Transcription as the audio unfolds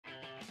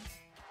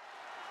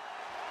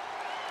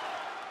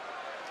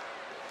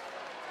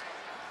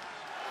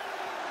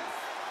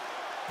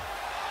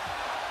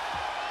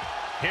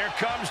Here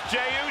comes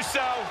Jey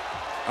Uso.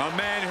 A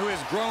man who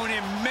has grown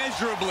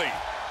immeasurably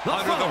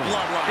under the following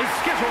bloodline. is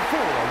scheduled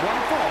for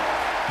one fall.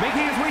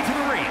 Making his way to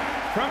the ring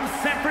from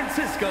San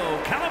Francisco,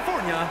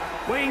 California,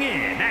 weighing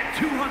in at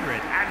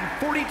 242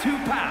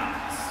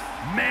 pounds.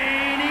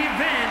 Main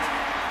event,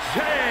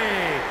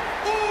 Jey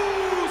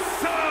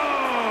Uso.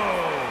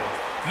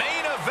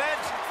 Main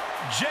event,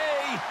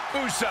 Jey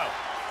Uso.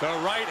 The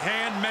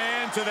right-hand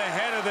man to the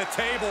head of the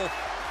table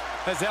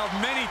has held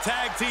many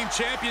tag team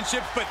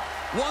championships, but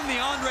won the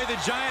Andre the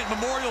Giant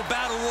Memorial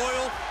Battle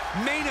Royal,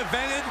 main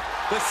evented.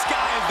 The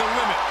sky is the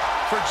limit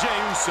for Jey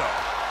Uso.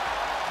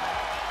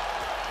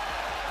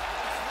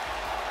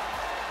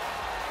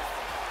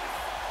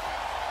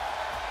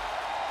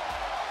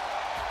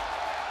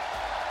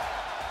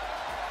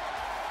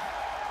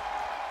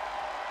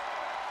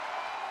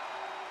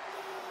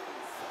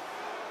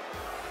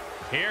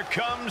 Here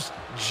comes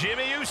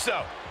Jimmy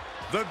Uso.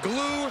 The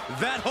glue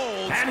that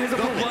holds And his the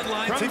opponent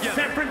bloodline from together.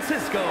 San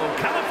Francisco,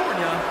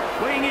 California,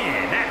 weighing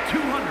in at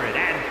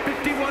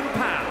 251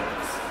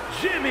 pounds,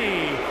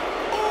 Jimmy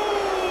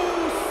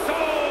Uso.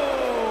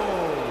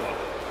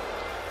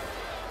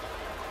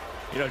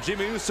 You know,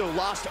 Jimmy Uso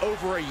lost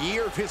over a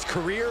year of his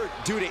career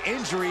due to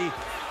injury.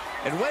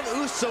 And when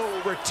Uso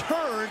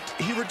returned,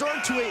 he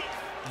returned to a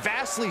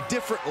vastly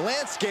different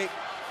landscape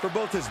for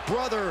both his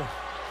brother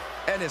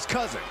and his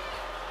cousin.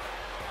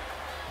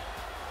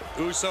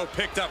 Uso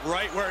picked up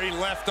right where he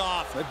left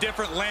off. A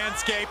different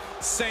landscape,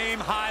 same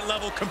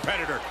high-level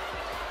competitor.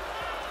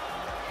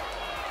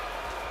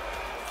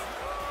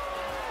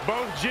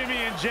 Both Jimmy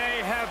and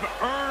Jey have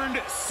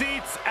earned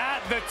seats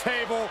at the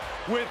table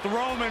with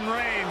Roman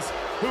Reigns,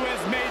 who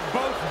has made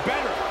both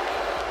better.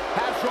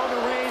 Has Roman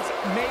Reigns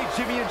made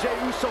Jimmy and Jey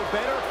Uso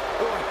better,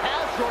 or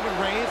has Roman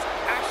Reigns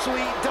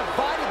actually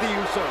divided the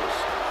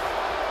Usos?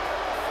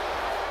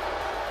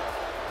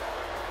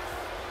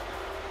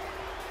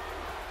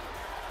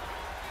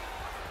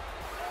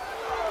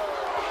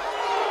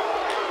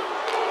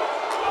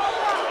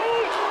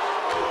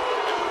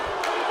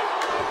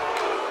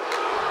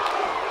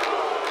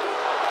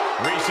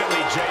 Recently,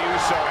 Jey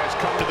Uso has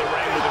come to the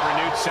ring with a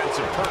renewed sense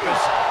of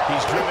purpose.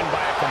 He's driven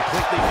by a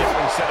completely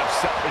different set of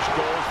selfish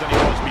goals than he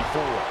was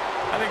before.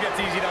 I think that's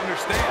easy to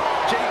understand.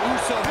 Jey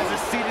Uso has a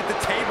seat at the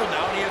table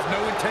now, and he has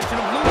no intention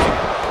of losing.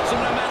 So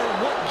no matter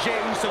what Jey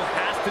Uso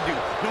has to do,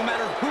 no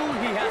matter who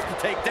he has to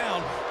take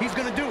down, he's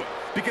going to do it.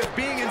 Because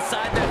being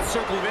inside that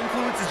circle of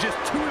influence is just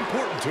too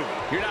important to him.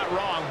 You're not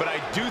wrong, but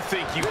I do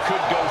think you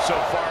could go so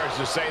far as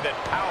to say that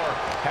power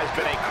has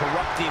been a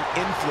corrupting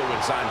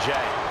influence on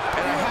Jey.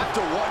 And I have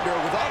to wonder,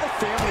 with all the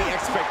family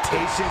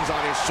expectations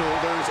on his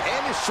shoulders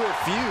and his short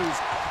fuse,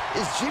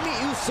 is Jimmy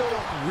Uso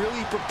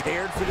really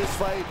prepared for this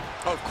fight?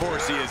 Of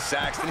course he is,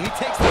 Saxton. He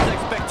takes those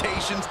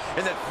expectations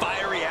and that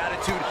fiery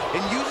attitude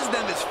and uses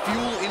them as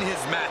fuel in his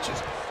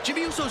matches.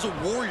 Jimmy Uso's a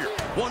warrior,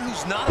 one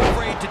who's not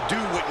afraid to do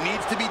what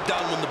needs to be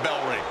done when the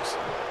bell rings.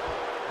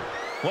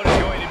 What is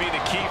going to be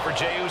the key for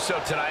Jey Uso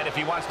tonight if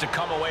he wants to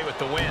come away with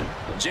the win?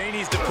 Jey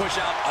needs to push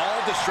out all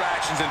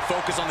distractions and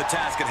focus on the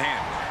task at hand.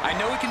 I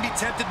know he can be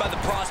tempted by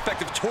the prospect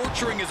of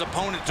torturing his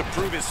opponent to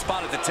prove his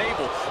spot at the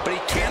table, but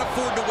he can't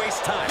afford to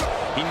waste time.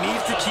 He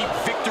needs to keep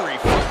victory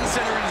front and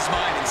center in his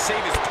mind and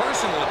save his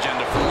personal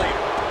agenda for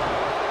later.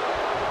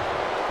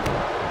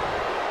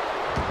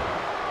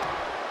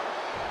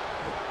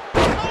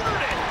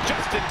 Countered it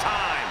just in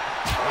time.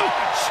 Oh,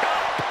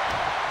 chop.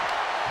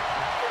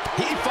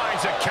 He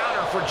finds a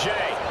counter for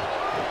Jey.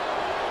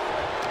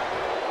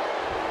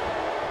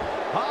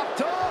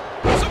 Hopped up.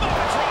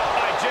 Samoa drop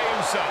by Jey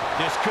Uso.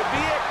 This could be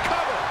it.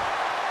 Cover.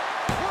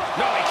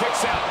 No, he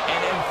kicks out.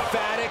 An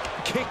emphatic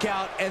kick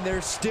out, and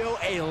there's still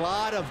a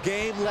lot of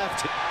game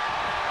left. Here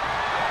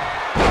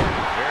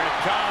it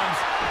comes.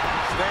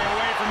 Stay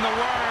away from the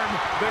worm.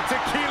 The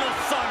tequila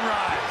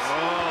sunrise.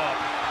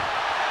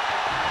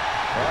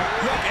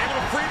 Look,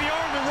 able to free the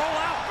arm and roll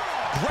out.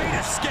 Great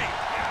escape.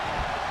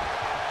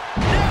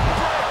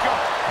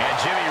 And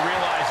Jimmy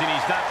realizing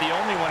he's not the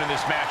only one in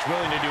this match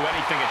willing to do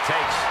anything it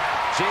takes.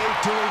 Jey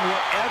doing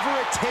whatever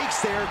it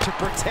takes there to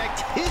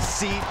protect his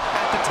seat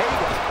at the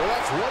table. Well,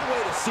 that's one way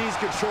to seize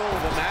control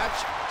of the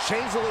match.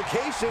 Change the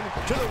location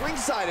to the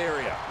ringside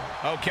area.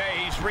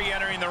 Okay, he's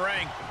re-entering the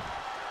ring.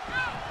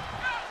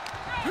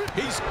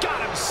 He's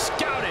got him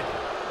scouted.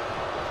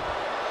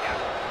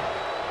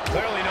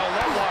 Clearly no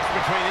love lost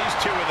between these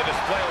two with a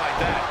display like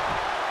that.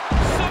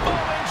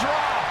 Samoan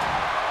drop.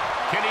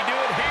 Can he do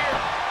it here?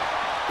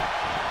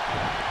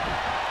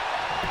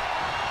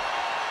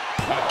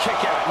 A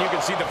kick out, and you can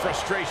see the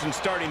frustration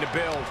starting to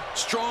build.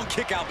 Strong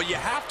kick out, but you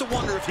have to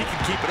wonder if he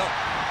can keep it up.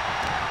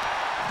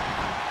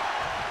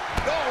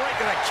 Oh, right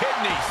to the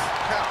kidneys.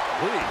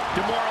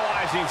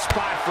 Demoralizing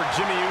spot for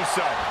Jimmy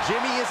Uso.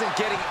 Jimmy isn't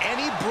getting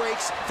any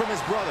breaks from his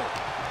brother.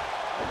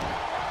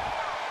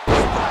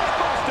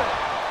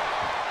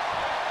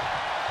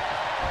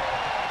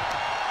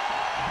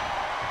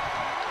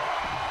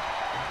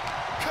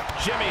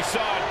 Jimmy saw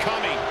it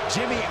coming.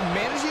 Jimmy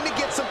managing to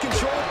get some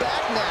control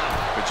back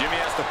now. But Jimmy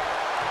has to...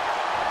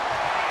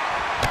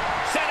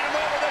 Send him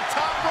over the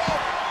top rope.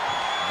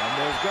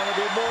 And There's gonna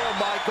be more,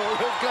 Michael.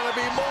 There's gonna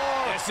be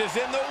more. This is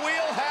in the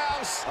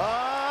wheelhouse.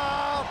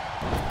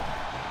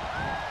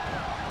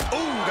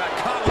 Ooh, got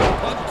caught with a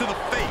punch to the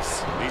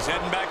face. He's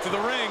heading back to the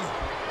ring.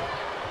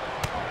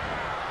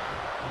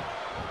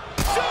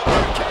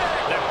 Super kick.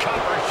 The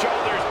cover,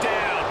 shoulders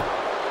down.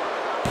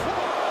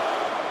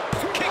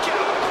 Kick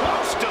out,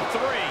 close to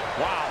 3.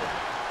 Wow.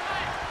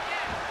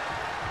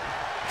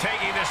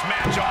 Taking this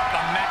match off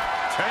the mat.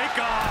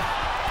 Take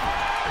off.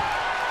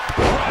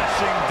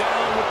 Crashing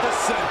down with the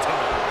senton.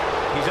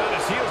 He's on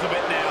his heels a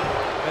bit now.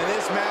 And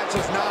this match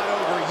is not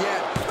over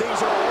yet.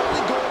 Things are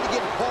only going to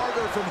get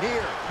harder from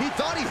here. He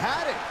thought he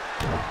had it.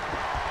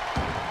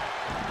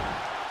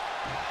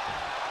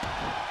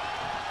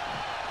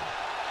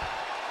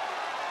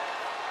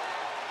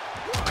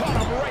 Caught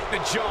him right in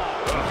the jaw.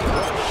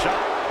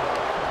 Shot.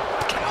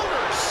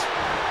 Counters.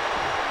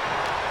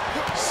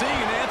 Seeing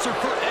an answer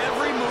for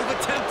every move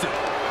attempted.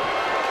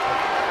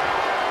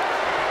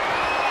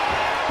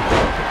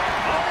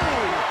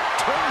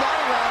 Turned that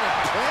around and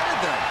planted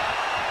them.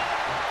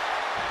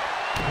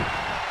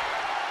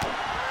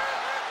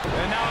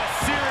 And now a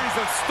series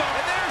of stomps.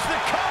 And there's the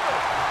cover.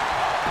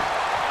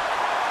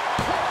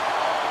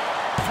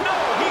 No,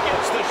 he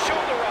gets the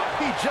shoulder up.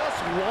 He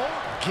just won't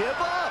give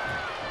up.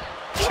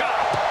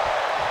 Chop.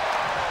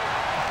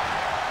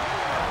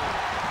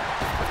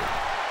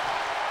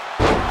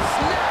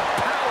 Snap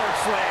power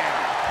slam.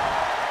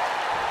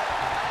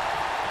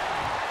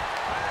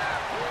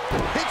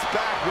 Hits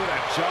back with a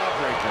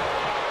jawbreaker.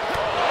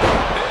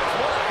 This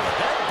one,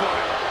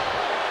 headbutt.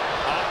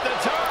 Off the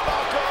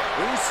turnbuckle.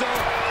 Uso.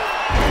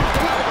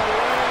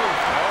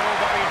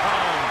 Nobody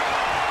home.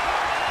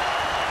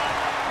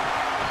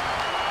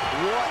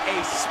 What a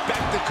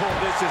spectacle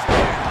this has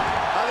been.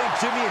 I think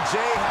Jimmy and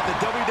Jey have the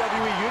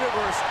WWE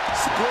Universe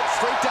split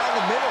straight down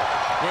the middle.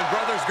 When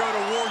brothers go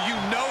to war, you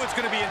know it's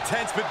going to be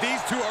intense, but these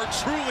two are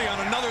truly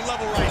on another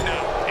level right now.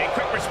 A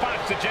quick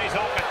response to Jey's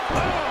offense.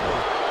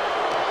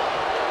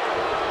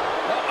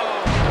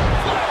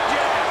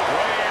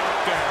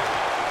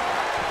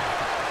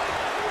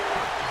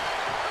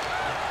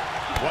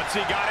 What's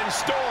he got in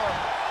store?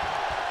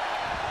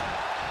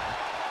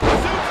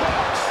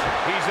 Suplex.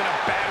 He's in a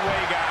bad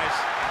way, guys.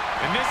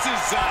 And this is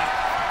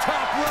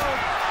top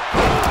rope.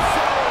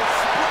 So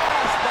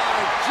splashed by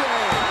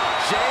Jey.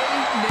 Jey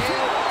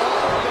nailed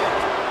all of it.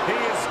 He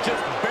is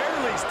just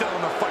barely still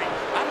in the fight.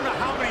 I don't know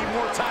how many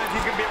more times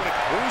he's going to be able to...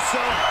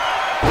 Uso.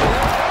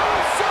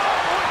 Uso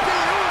with the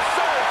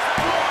Uso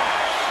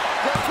splash.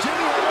 Does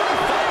Jimmy have any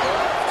fight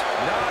left?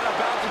 Not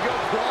about to go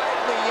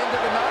quietly into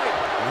the night.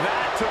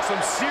 That took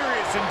some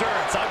serious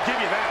endurance, I'll give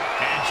you that.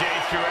 And Jey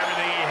threw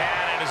everything he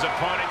had at his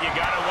opponent. You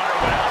got to wonder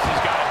what else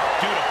he's got to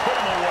do to put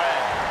him away.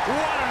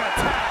 What an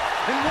attack,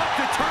 and what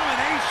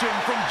determination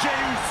from Jey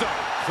Uso.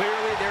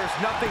 Clearly, there's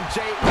nothing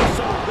Jey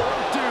Uso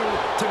won't do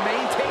to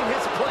maintain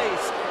his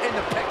place in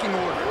the pecking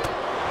order.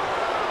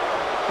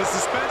 The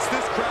suspense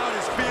this crowd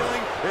is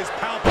feeling is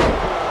palpable.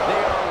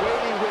 They are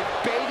waiting with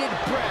bated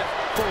breath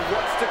for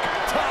what's to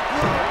come. Top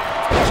rope.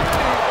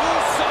 Jey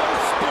Uso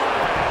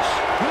splash.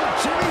 Will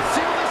Jimmy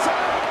seal this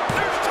out?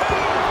 There's 2.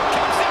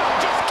 Kicks out,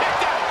 just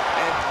kicked out.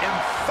 An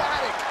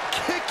emphatic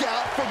kick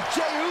out from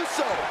Jey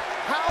Uso.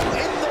 How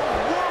in the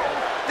world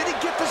did he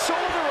get the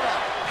shoulder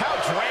up? How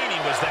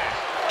draining was that?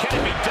 Can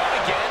it be done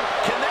again?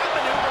 Can that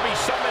maneuver be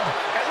summoned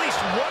at least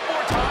one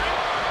more time?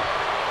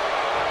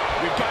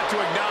 We've got to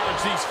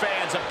acknowledge these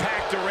fans, a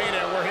packed arena,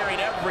 and we're hearing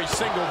every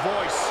single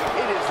voice.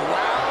 It is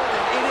loud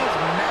and it is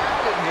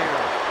mad in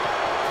here.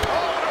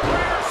 Oh, the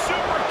rear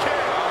super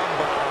kick. From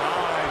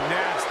behind,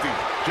 nasty.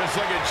 Just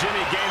look at Jimmy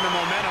gain the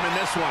momentum in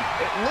this one.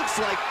 It looks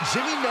like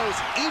Jimmy knows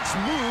each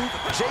move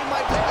Jey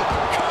might make.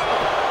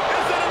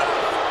 Is it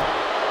enough?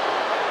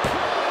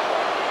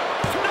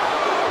 No,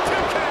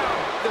 2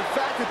 count. The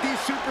fact that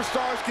these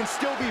superstars can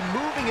still be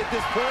moving at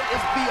this point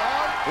is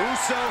beyond.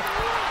 Uso.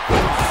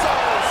 Uso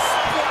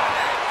splash.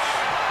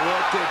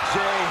 Look at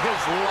Jey,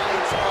 his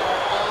lights are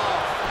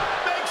off.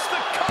 Makes the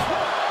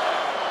cover.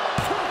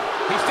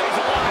 He stays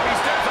alive, he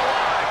stays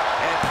alive.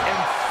 An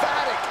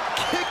emphatic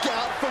kick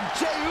out from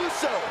Jey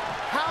Uso.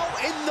 How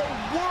in the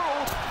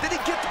world did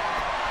he get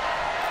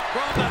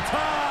From the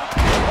top.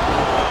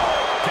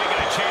 Taking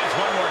a chance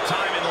one more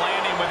time and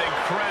landing with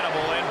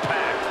incredible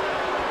impact.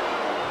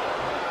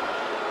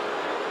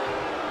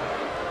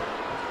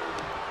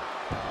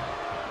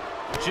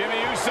 Jimmy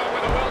Uso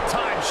with a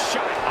well-timed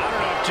shot. I don't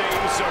know if Jey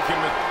Uso can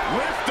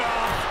lift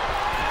off.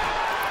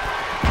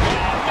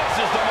 Oh,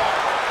 misses the mark.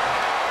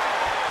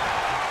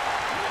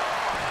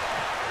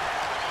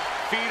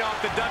 Feed off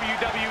the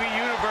WWE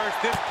Universe.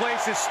 This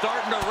place is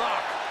starting to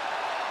rock.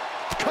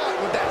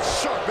 Caught with that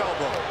sharp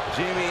elbow.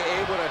 Jimmy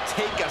able to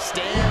take a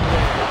stand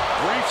there.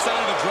 Brief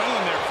sign of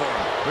adrenaline there for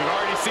him. We've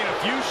already seen a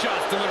few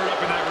shots delivered up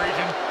in that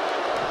region.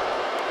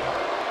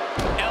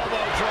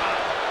 Elbow drop.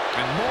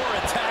 And more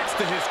attacks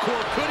to his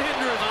core could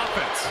hinder his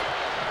offense.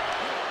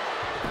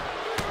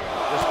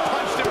 Just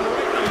punched him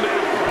right in the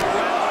mouth.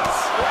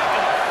 Relentless. Right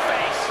in the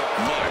face.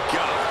 My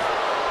God.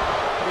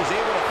 He's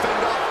able to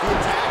fend off the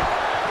attack.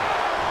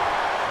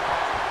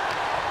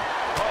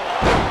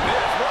 Oh,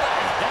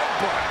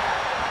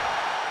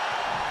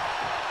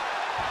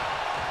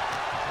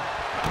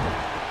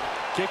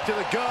 Kick to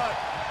the gut.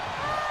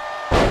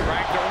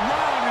 Dragged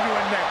around into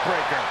a neck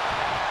breaker.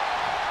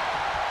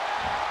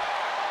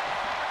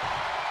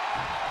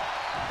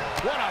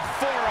 What a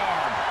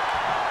forearm.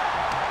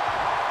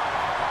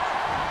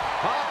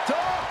 Popped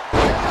up.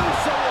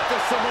 Uso with the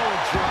Samoan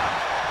drop.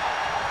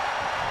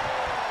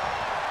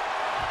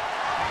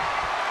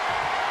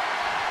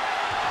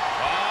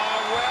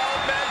 Well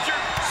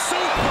measured.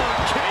 Super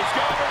kick. He's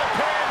going for the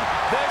pin.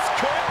 This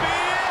could be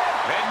it.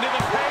 Into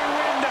the pay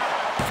window.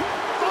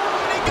 Oh,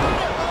 and he got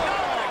it.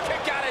 Oh, a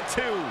kick out at 2.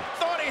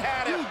 Thought he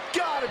had it. You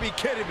gotta be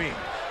kidding me.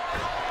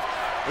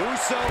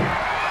 Uso.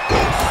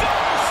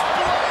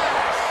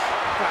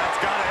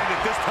 That's got to end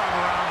it this time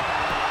around.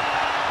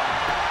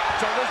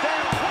 Shoulders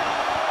down.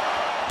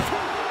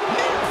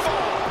 Near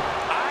fall.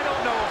 I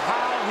don't know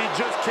how he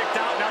just kicked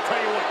out, and I'll tell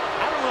you what,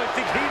 I don't really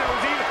think he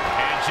knows either.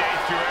 And Jey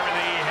threw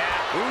everything he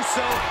had.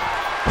 Uso.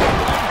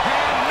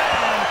 One-hand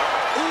man.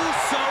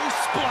 Uso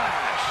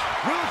splash.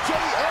 Will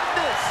Jey end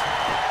this?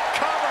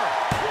 Cover.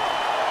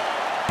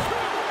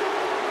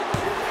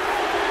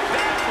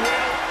 That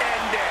will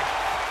end it.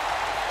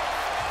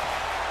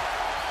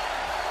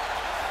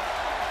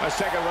 Let's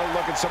take a little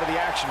look at some of the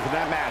action from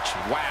that match.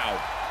 Wow.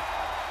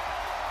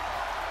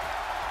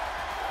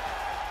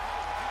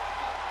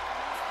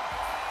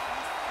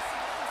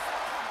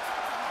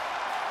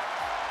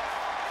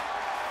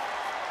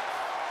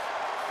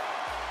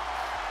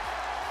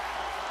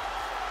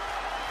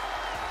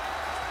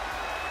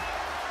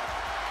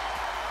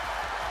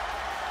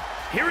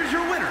 Here is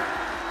your winner,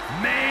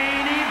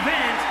 main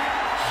event,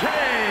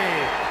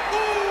 Jey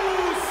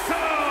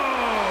Uso!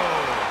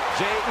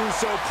 Jey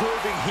Uso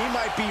proving he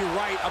might be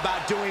right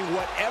about doing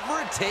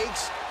whatever it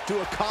takes to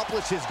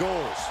accomplish his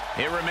goals.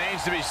 It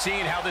remains to be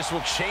seen how this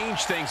will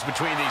change things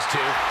between these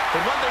two.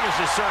 But one thing is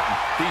for certain,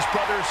 these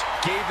brothers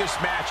gave this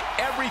match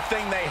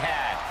everything they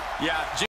had. Yeah.